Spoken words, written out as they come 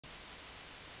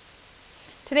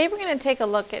Today we're going to take a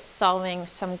look at solving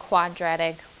some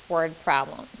quadratic word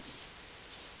problems,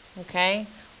 okay?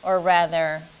 Or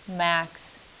rather,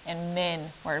 max and min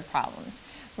word problems.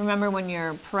 Remember, when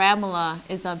your parabola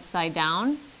is upside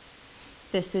down,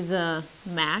 this is a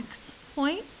max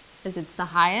point, as it's the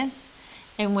highest.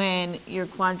 And when your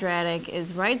quadratic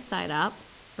is right side up,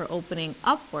 or opening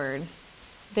upward,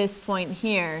 this point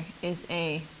here is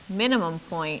a minimum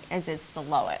point, as it's the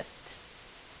lowest.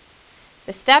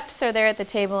 The steps are there at the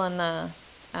table in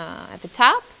at the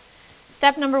top.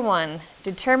 Step number 1,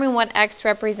 determine what x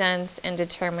represents and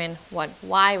determine what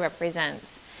y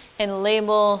represents, and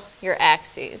label your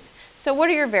axes. So what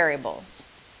are your variables?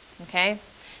 Okay,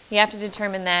 you have to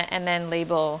determine that and then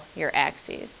label your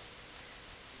axes.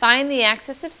 Find the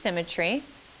axis of symmetry.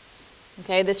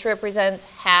 Okay, this represents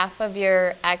half of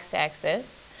your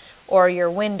x-axis or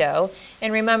your window.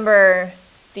 And remember,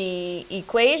 the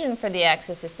equation for the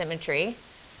axis of symmetry,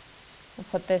 we'll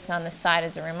put this on the side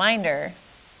as a reminder,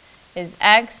 is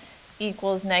x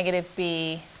equals negative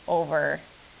b over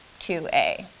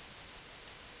 2a.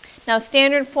 Now,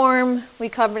 standard form we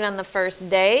covered on the first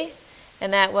day,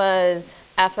 and that was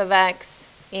f of x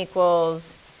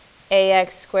equals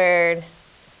ax squared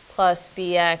plus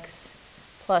bx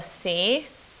plus c,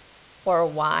 or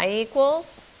y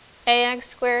equals ax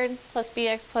squared plus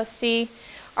bx plus c.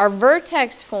 Our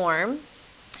vertex form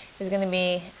is going to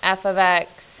be f of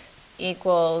x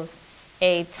equals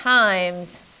a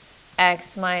times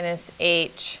x minus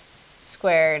h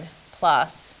squared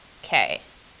plus k.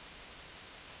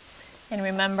 And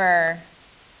remember,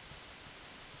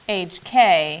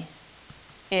 hk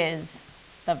is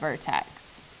the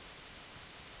vertex.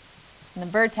 And the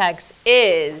vertex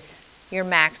is your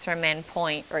max or min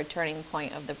point or turning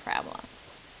point of the parabola.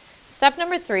 Step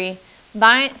number 3,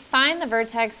 find the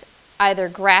vertex either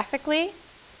graphically,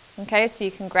 okay, so you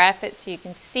can graph it so you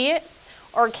can see it,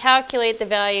 or calculate the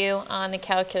value on the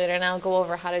calculator, and I'll go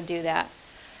over how to do that.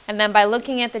 And then by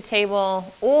looking at the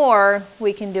table, or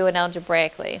we can do it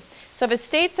algebraically. So if it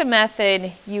states a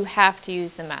method, you have to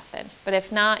use the method, but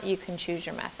if not, you can choose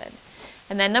your method.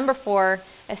 And then number 4,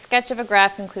 a sketch of a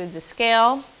graph includes a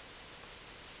scale,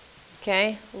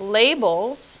 okay,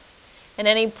 labels, and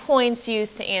any points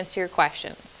used to answer your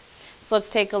questions. So let's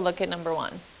take a look at number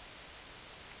 1.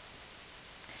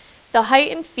 The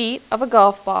height in feet of a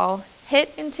golf ball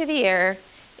hit into the air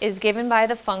is given by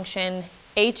the function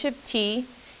h of t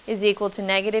is equal to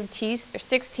negative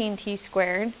 16t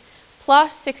squared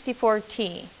plus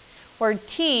 64t, where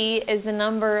t is the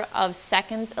number of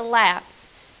seconds elapsed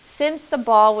since the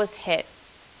ball was hit.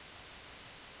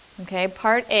 Okay,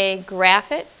 part A,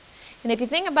 graph it. And if you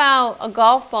think about a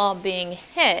golf ball being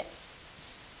hit,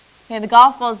 okay, the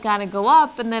golf ball's got to go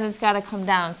up and then it's got to come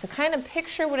down. So kind of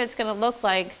picture what it's going to look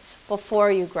like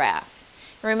before you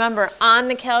graph. And remember, on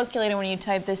the calculator when you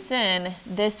type this in,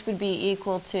 this would be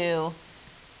equal to,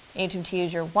 h of t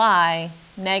is your y,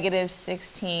 negative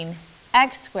 16x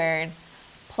squared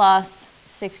plus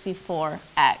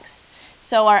 64x.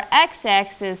 So our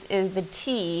x-axis is the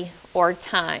t, or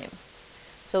time.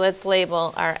 So let's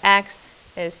label our x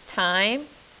as time,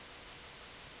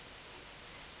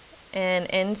 and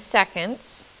in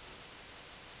seconds.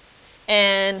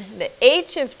 And the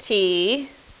h of t,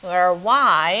 or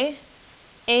y,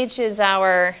 h is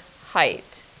our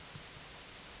height,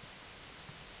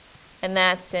 and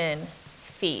that's in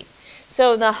feet.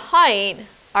 So the height,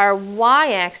 our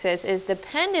y-axis, is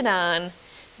dependent on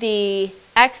the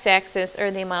x-axis,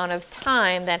 or the amount of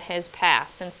time that has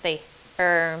passed since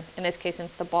in this case,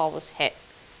 since the ball was hit.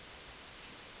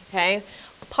 Okay,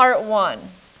 part 1.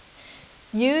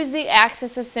 Use the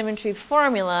axis of symmetry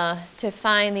formula to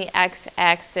find the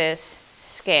x-axis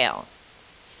scale.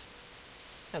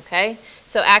 Okay,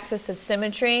 so axis of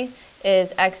symmetry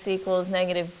is x equals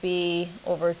negative b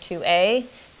over 2a.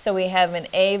 So we have an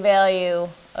a value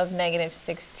of negative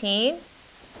 16.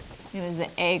 And as the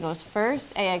a goes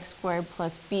first, ax squared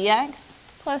plus bx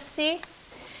plus c.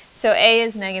 So a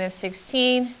is negative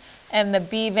 16, and the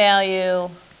b value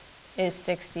is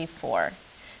 64.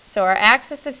 So our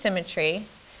axis of symmetry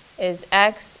is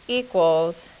x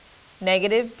equals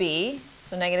negative b,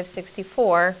 so negative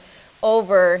 64,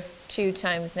 over 2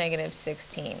 times negative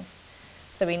 16.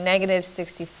 So it'll be negative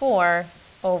 64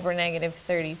 over negative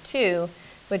 32,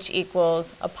 which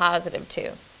equals a positive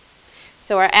 2.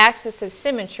 So our axis of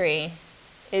symmetry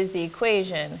is the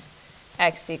equation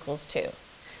x equals 2.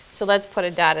 So let's put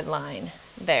a dotted line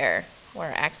there where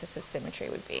our axis of symmetry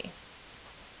would be.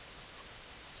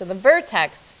 So the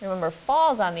vertex, remember,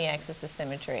 falls on the axis of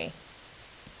symmetry.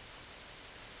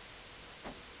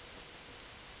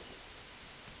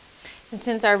 And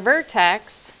since our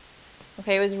vertex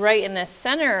Okay, it was right in the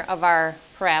center of our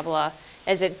parabola.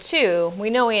 Is at 2,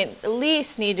 we know we at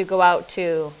least need to go out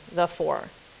to the 4.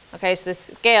 Okay, so the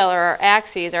scale, or our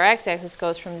axes, our x-axis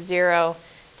goes from 0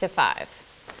 to 5.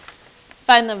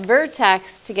 Find the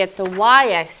vertex to get the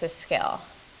y-axis scale.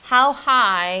 How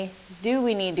high do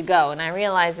we need to go? And I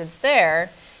realize it's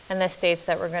there, and this states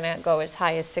that we're going to go as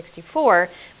high as 64.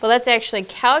 But let's actually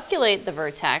calculate the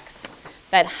vertex,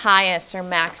 that highest or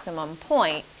maximum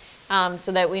point,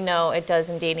 so that we know it does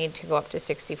indeed need to go up to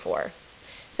 64.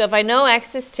 So if I know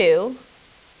x is 2,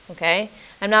 okay,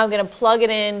 I'm now going to plug it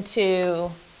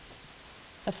into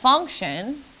the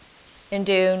function and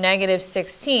do negative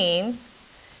 16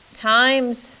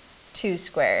 times 2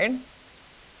 squared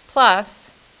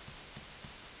plus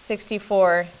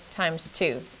 64 times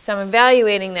 2. So I'm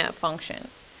evaluating that function.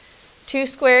 2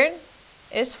 squared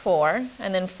is 4,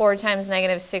 and then 4 times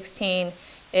negative 16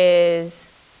 is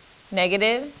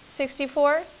negative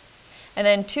 64, and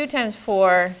then 2 times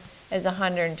 4 is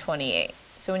 128.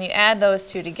 So when you add those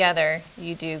two together,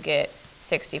 you do get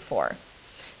 64.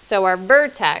 So our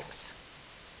vertex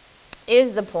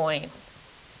is the point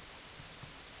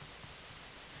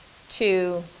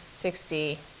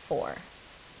 264. So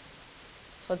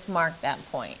let's mark that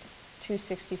point,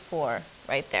 264,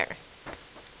 right there.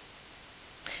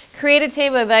 Create a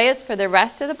table of values for the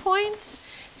rest of the points.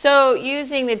 So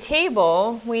using the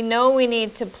table, we know we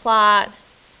need to plot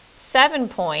 7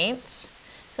 points.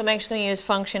 So I'm actually going to use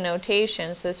function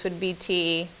notation. So this would be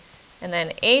t and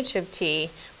then h of t.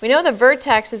 We know the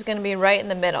vertex is going to be right in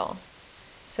the middle.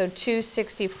 So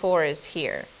 264 is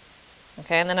here.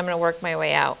 Okay, and then I'm going to work my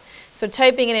way out. So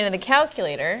typing it into the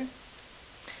calculator,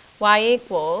 y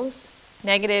equals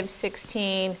negative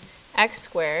 16x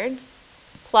squared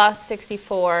plus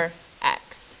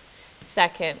 64x.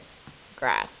 Second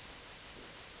graph.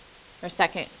 Or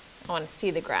second, I want to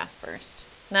see the graph first.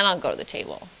 And then I'll go to the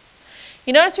table.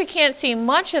 You notice we can't see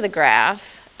much of the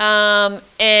graph.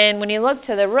 And when you look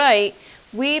to the right,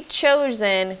 we've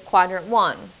chosen quadrant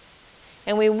 1.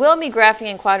 And we will be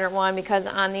graphing in quadrant 1 because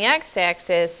on the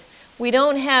x-axis, we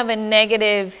don't have a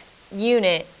negative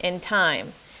unit in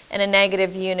time and a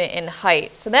negative unit in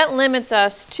height. So that limits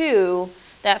us to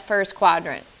that first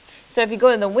quadrant. So if you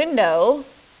go to the window,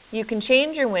 you can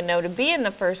change your window to be in the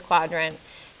first quadrant.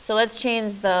 So let's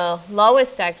change the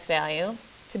lowest x value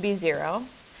to be 0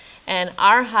 and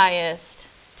our highest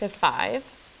to 5.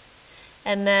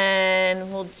 And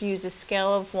then we'll use a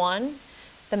scale of 1,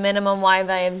 the minimum y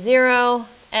value of 0,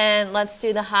 and let's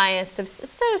do the highest of,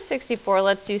 instead of 64,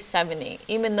 let's do 70,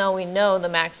 even though we know the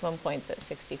maximum point's at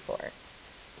 64.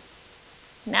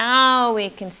 Now we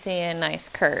can see a nice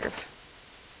curve.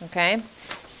 Okay,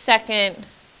 second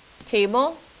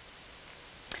table,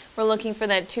 we're looking for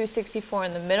that 264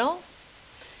 in the middle.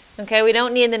 Okay, we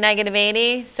don't need the negative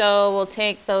 80, so we'll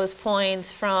take those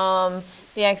points from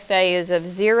the x values of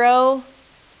 0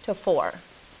 to 4.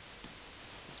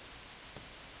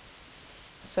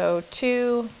 So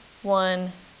 2,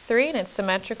 1, 3, and it's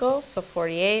symmetrical, so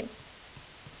 48,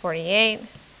 48,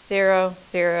 0,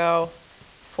 0,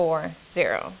 4,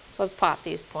 0. So let's plot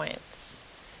these points.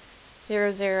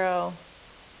 0, 0,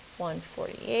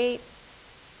 148.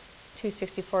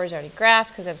 264 is already graphed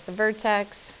because that's the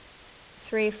vertex.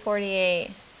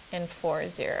 348 and 4,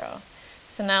 0.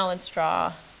 So now let's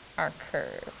draw our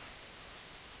curve.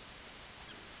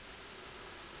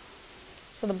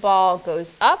 So the ball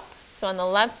goes up. So on the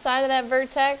left side of that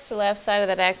vertex, the left side of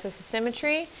that axis of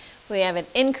symmetry, we have it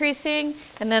increasing,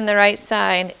 and then the right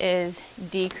side is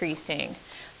decreasing.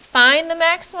 Find the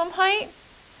maximum height.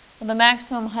 Well, the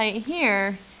maximum height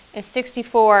here is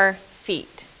 64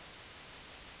 feet.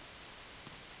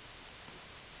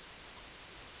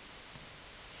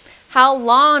 How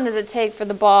long does it take for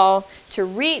the ball to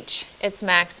reach its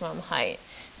maximum height?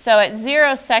 So at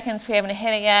 0 seconds, we haven't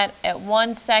hit it yet. At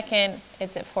 1 second,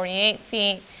 it's at 48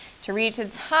 feet. To reach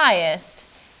its highest,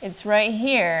 it's right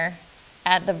here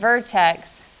at the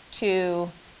vertex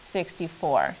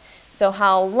 264. So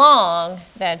how long,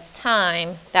 that's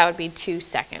time, that would be 2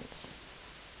 seconds.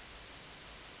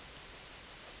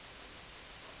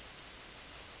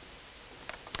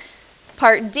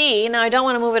 Part D, now I don't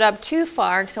want to move it up too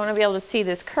far because I want to be able to see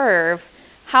this curve.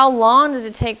 How long does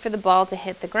it take for the ball to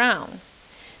hit the ground?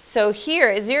 So here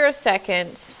at 0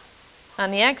 seconds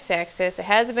on the x-axis, it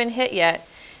hasn't been hit yet.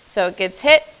 So it gets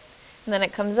hit, and then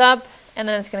it comes up, and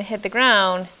then it's going to hit the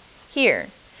ground here.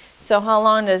 So how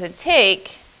long does it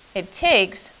take? It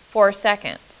takes 4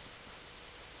 seconds.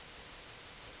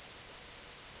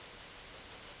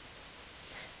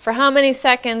 For how many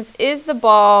seconds is the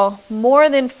ball more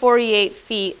than 48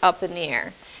 feet up in the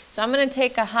air? So I'm going to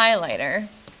take a highlighter,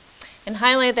 and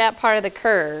highlight that part of the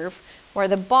curve where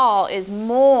the ball is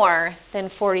more than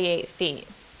 48 feet.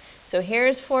 So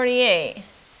here's 48,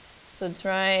 so it's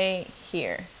right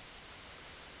here.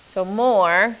 So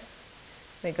more,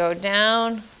 we go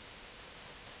down,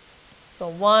 so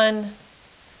 1,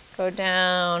 go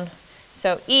down.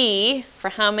 So E for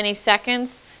how many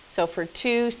seconds? So for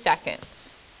 2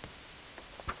 seconds.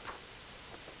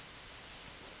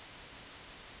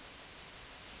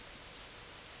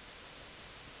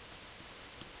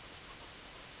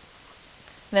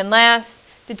 And then last,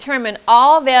 determine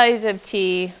all values of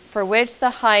T for which the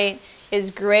height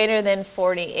is greater than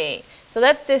 48. So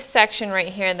that's this section right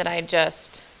here that I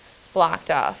just blocked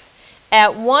off.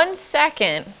 At 1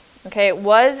 second, okay, it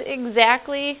was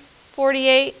exactly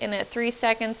 48, and at 3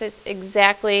 seconds it's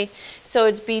exactly, so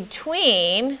it's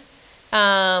between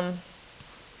the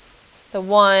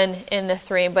 1 and the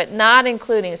 3, but not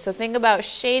including. So think about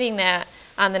shading that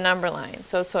on the number line.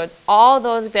 So it's all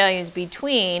those values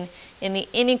between, and the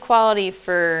inequality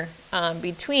for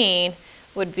between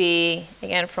would be,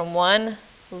 again, from 1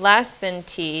 less than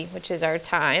T, which is our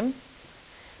time,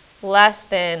 less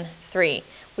than 3.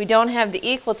 We don't have the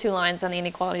equal to lines on the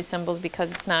inequality symbols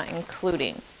because it's not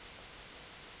including.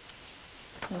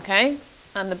 Okay,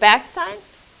 on the back side,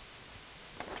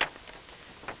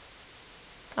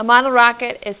 a model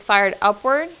rocket is fired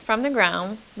upward from the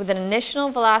ground with an initial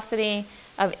velocity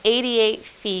of 88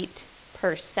 feet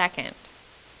per second.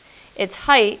 Its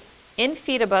height in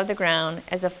feet above the ground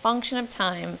as a function of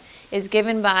time is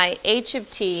given by h of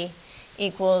t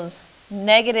equals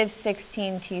negative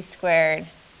 16t squared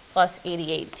plus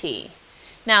 88t.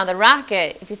 Now the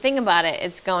rocket, if you think about it,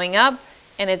 it's going up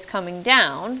and it's coming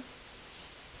down.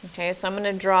 Okay, so I'm going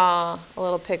to draw a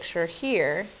little picture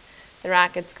here. The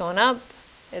rocket's going up,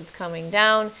 it's coming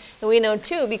down. And we know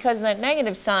too, because of that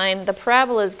negative sign, the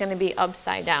parabola is going to be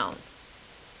upside down.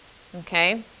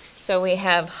 Okay, so we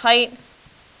have height,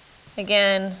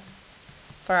 again,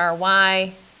 for our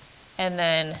y, and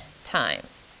then time.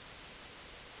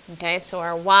 Okay, so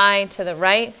our y to the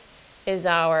right is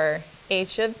our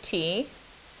h of t,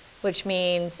 which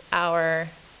means our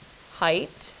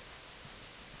height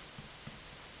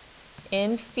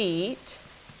in feet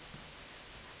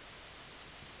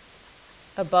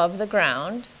above the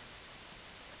ground,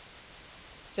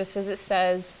 just as it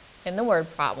says in the word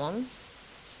problem.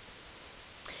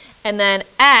 And then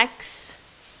x,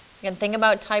 you can think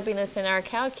about typing this in our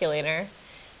calculator,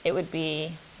 it would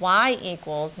be y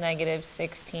equals negative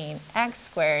 16x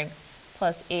squared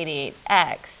plus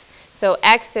 88x. So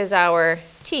x is our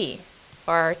t,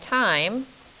 or our time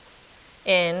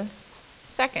in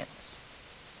seconds.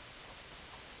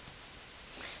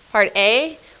 Part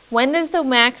A, when does the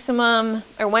maximum,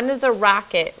 or when does the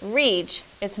rocket reach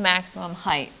its maximum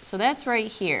height? So that's right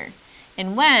here.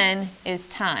 And when is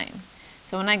time?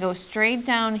 So when I go straight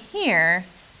down here,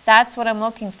 that's what I'm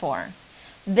looking for.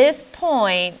 This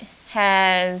point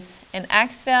has an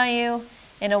x value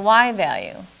and a y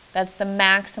value. That's the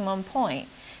maximum point.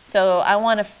 So I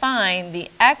want to find the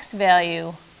x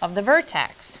value of the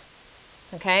vertex.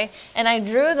 Okay? And I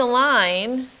drew the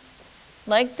line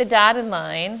like the dotted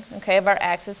line, okay, of our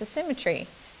axis of symmetry.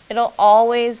 It'll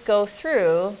always go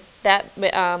through that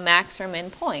max or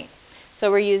min point.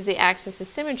 So we use the axis of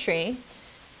symmetry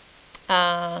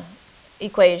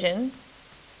equation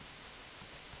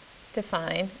to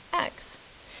find x.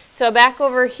 So back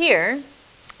over here,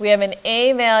 we have an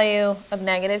a value of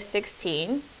negative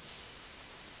 16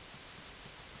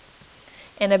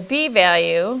 and a b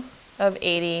value of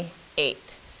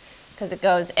 88. Because it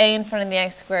goes a in front of the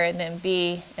x squared, and then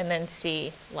b, and then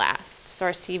c last. So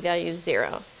our c value is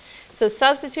 0. So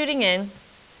substituting in,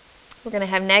 we're going to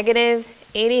have negative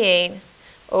 88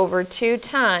 over 2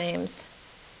 times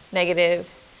negative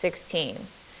 16.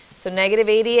 So negative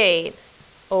 88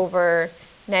 over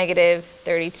negative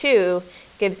 32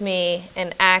 gives me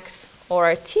an x or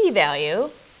a t value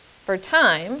for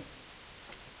time.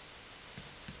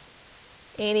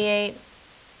 88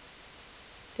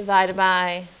 divided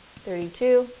by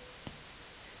 32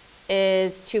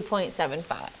 is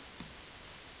 2.75.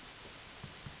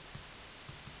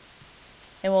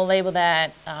 And we'll label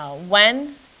that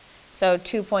when, so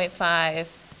 2.5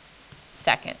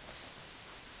 seconds.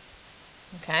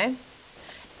 Okay?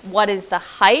 What is the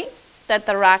height that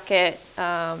the rocket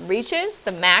reaches?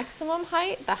 The maximum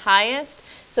height, the highest.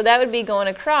 So that would be going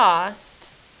across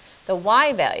the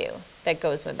y value that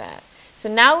goes with that. So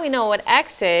now we know what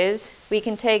x is. We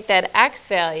can take that x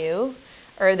value,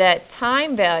 or that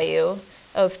time value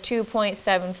of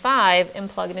 2.75, and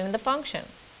plug it into the function.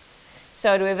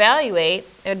 So to evaluate,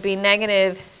 it would be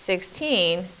negative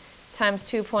 16 times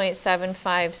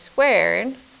 2.75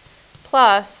 squared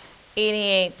plus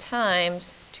 88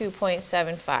 times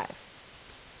 2.75.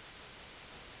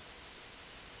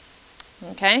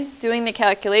 Okay, doing the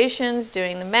calculations,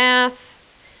 doing the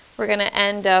math, we're going to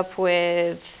end up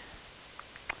with,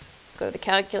 let's go to the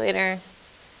calculator,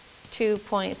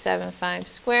 2.75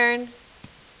 squared,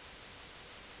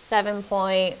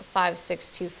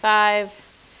 7.5625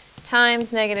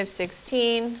 times negative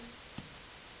 16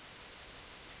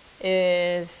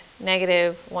 is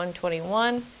negative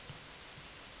 121.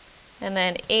 And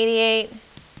then 88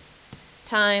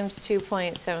 times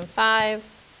 2.75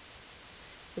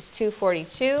 is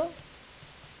 242,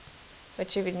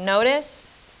 which if you notice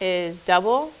is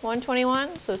double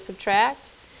 121, so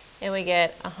subtract, and we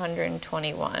get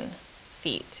 121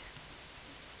 feet.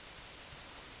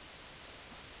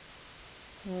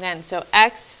 And then, so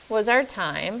x was our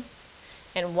time,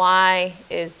 and y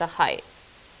is the height.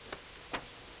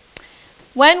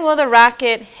 When will the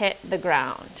rocket hit the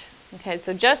ground? Okay,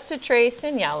 so just to trace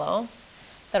in yellow,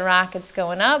 the rocket's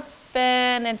going up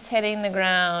and it's hitting the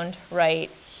ground right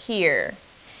here.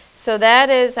 So that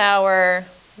is our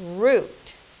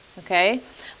route, okay?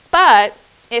 But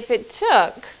if it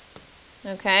took,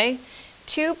 okay,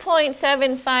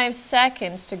 2.75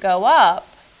 seconds to go up,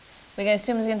 we can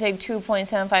assume it's going to take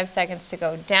 2.75 seconds to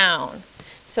go down.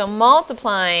 So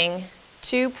multiplying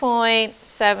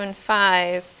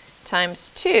 2.75 times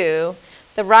 2,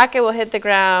 the rocket will hit the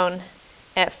ground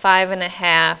at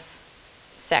 5.5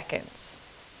 seconds.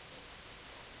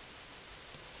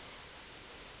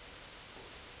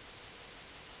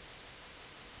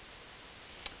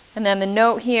 And then the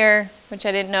note here, which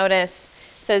I didn't notice,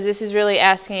 says this is really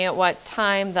asking at what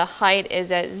time the height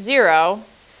is at 0,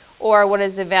 or what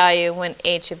is the value when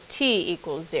h of t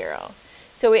equals 0.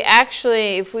 So we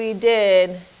actually, if we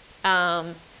did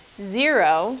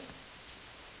 0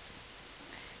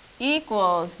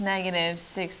 equals negative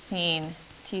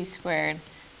 16t squared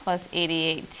plus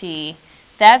 88t,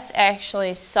 that's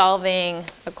actually solving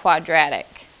a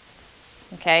quadratic,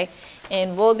 okay?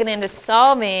 And we'll get into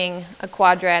solving a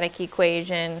quadratic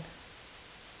equation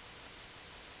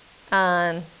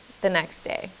on the next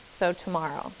day, so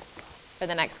tomorrow, or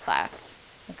the next class,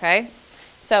 okay?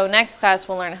 So next class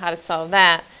we'll learn how to solve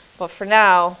that, but for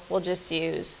now we'll just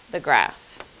use the graph.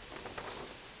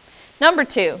 Number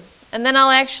 2, and then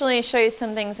I'll actually show you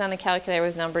some things on the calculator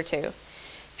with number 2.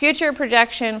 Future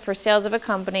projection for sales of a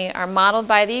company are modeled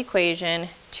by the equation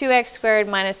 2x squared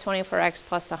minus 24x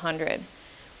plus 100,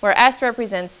 where s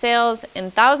represents sales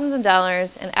in thousands of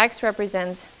dollars and x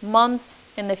represents months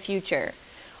in the future.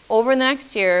 Over the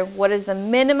next year, what is the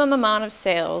minimum amount of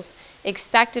sales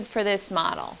expected for this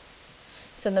model?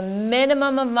 So the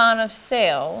minimum amount of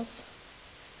sales,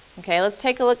 okay, let's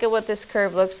take a look at what this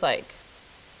curve looks like.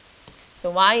 So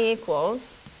y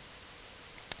equals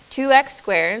 2x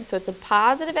squared, so it's a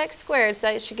positive x squared, so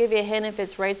that should give you a hint if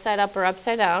it's right side up or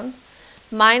upside down,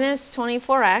 minus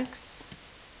 24x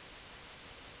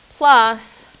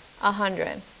plus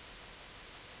 100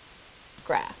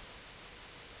 graph.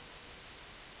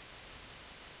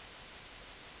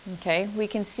 Okay, we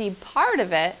can see part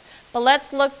of it, but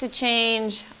let's look to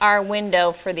change our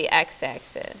window for the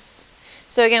x-axis.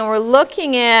 So again, we're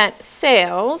looking at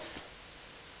sales,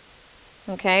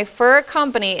 okay, for a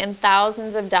company in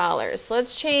thousands of dollars. So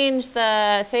let's change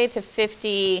the, say, to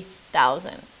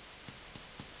 50,000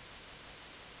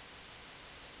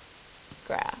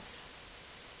 graph.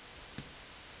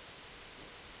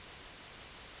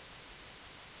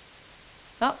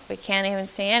 Oh, we can't even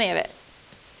see any of it.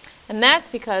 And that's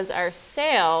because our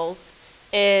sales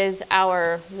is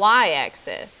our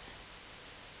y-axis.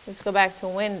 Let's go back to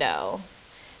window.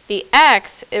 The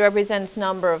x, it represents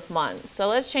number of months. So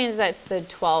let's change that to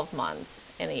 12 months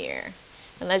in a year.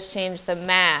 And let's change the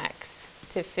max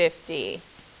to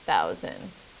 50,000.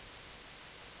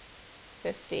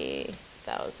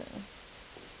 50,000.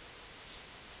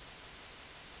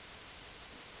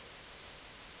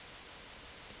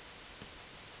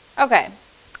 Okay,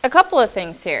 a couple of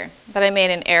things here that I made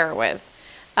an error with.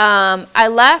 I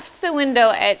left the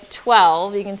window at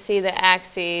 12. You can see the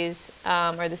axes,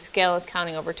 or the scale is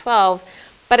counting over 12.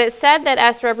 But it said that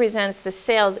S represents the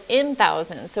sales in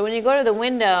thousands. So when you go to the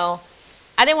window,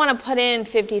 I didn't want to put in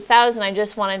 50,000. I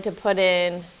just wanted to put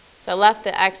in, so I left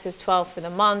the X as 12 for the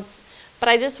months. But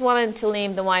I just wanted to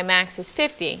leave the Y max as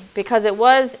 50 because it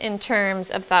was in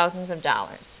terms of thousands of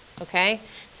dollars. Okay?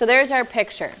 So there's our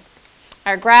picture.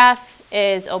 Our graph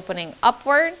is opening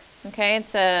upward. Okay,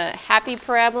 it's a happy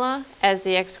parabola as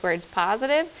the x squared is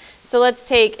positive. So let's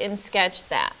take and sketch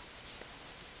that.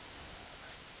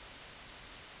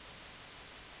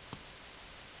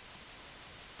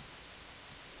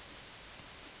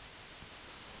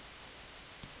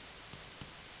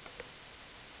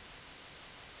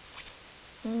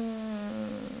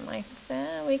 We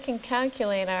can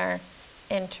calculate our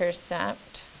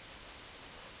intercept.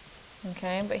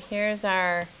 Okay, but here's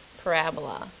our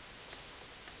parabola.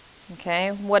 Okay,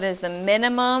 what is the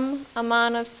minimum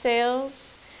amount of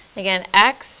sales? Again,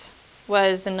 X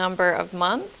was the number of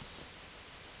months.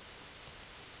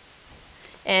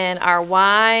 And our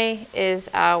Y is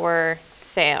our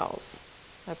sales.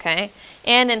 Okay,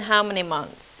 and in how many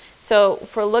months? So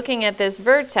if we're looking at this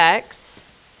vertex,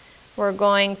 we're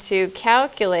going to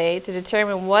calculate to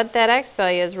determine what that X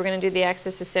value is. We're going to do the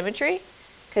axis of symmetry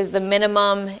because the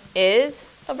minimum is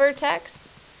a vertex.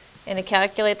 And to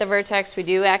calculate the vertex, we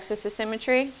do axis of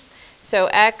symmetry. So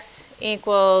X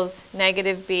equals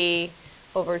negative B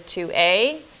over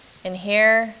 2A. And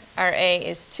here our A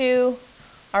is 2,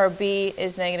 our B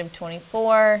is negative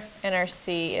 24, and our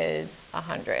C is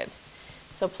 100.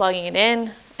 So plugging it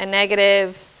in, a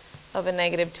negative of a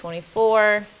negative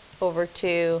 24 over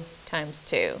 2 times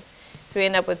 2. So we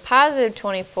end up with positive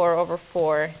 24 over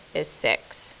 4 is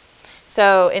 6.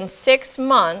 So in 6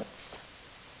 months,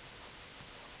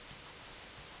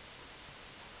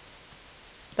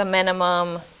 the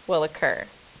minimum will occur.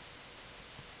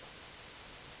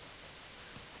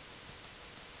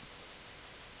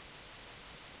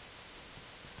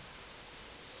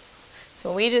 So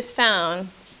what we just found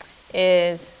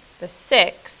is the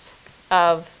 6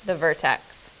 of the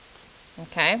vertex.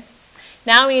 Okay?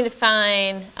 Now we need to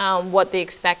find what the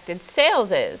expected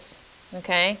sales is.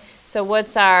 Okay? So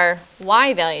what's our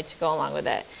Y value to go along with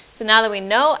it? So now that we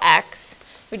know X,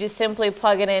 we just simply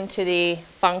plug it into the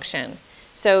function.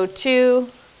 So 2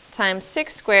 times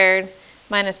 6 squared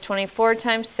minus 24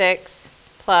 times 6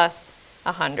 plus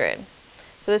 100.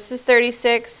 So this is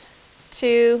 36.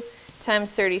 2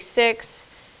 times 36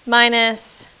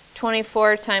 minus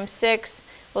 24 times 6.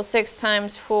 Well, 6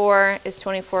 times 4 is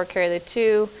 24, carry the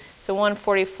 2. So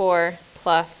 144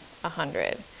 plus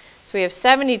 100. So we have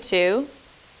 72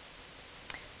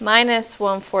 minus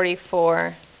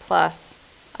 144 plus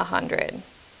 100.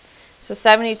 So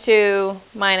 72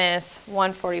 minus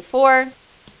 144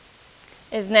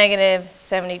 is negative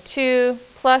 72,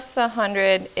 plus the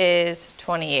 100 is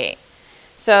 28.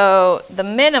 So the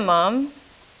minimum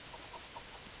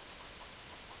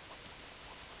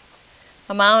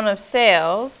amount of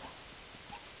sales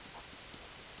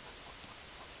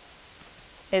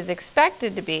is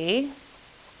expected to be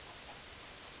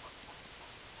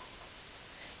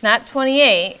not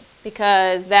 28,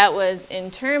 because that was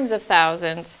in terms of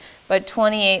thousands, but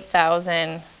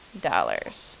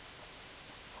 $28,000.